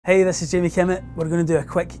Hey, this is Jamie Kimmett. We're going to do a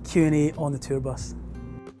quick Q&A on the tour bus.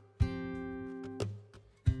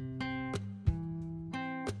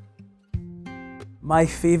 My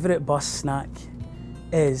favourite bus snack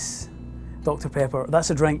is Dr. Pepper. That's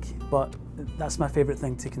a drink, but that's my favourite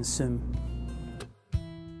thing to consume.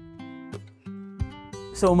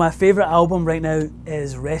 So my favourite album right now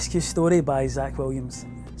is Rescue Story by Zach Williams.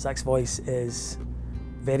 Zach's voice is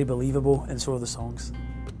very believable and so are the songs.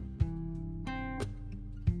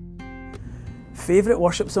 Favourite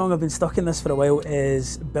worship song, I've been stuck in this for a while,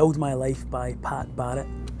 is Build My Life by Pat Barrett.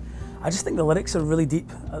 I just think the lyrics are really deep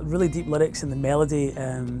lyrics, and the melody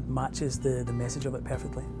matches the message of it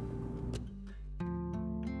perfectly.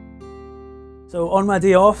 So on my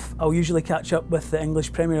day off, I'll usually catch up with the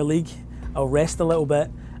English Premier League. I'll rest a little bit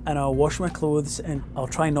and I'll wash my clothes, and I'll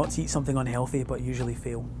try not to eat something unhealthy, but usually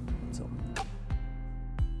fail. So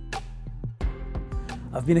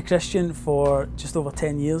I've been a Christian for just over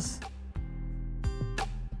 10 years.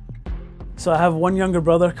 So I have one younger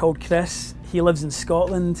brother called Chris. He lives in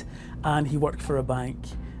Scotland and he worked for a bank,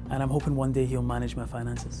 and I'm hoping one day he'll manage my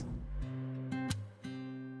finances.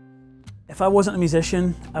 If I wasn't a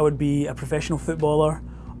musician, I would be a professional footballer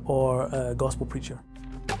or a gospel preacher.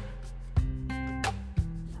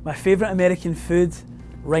 My favourite American food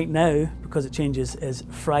right now, because it changes, is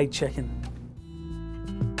fried chicken.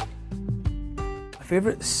 My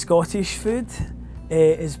favourite Scottish food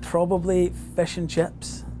is probably fish and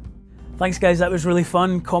chips. Thanks guys, that was really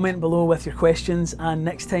fun. Comment below with your questions and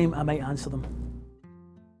next time I might answer them.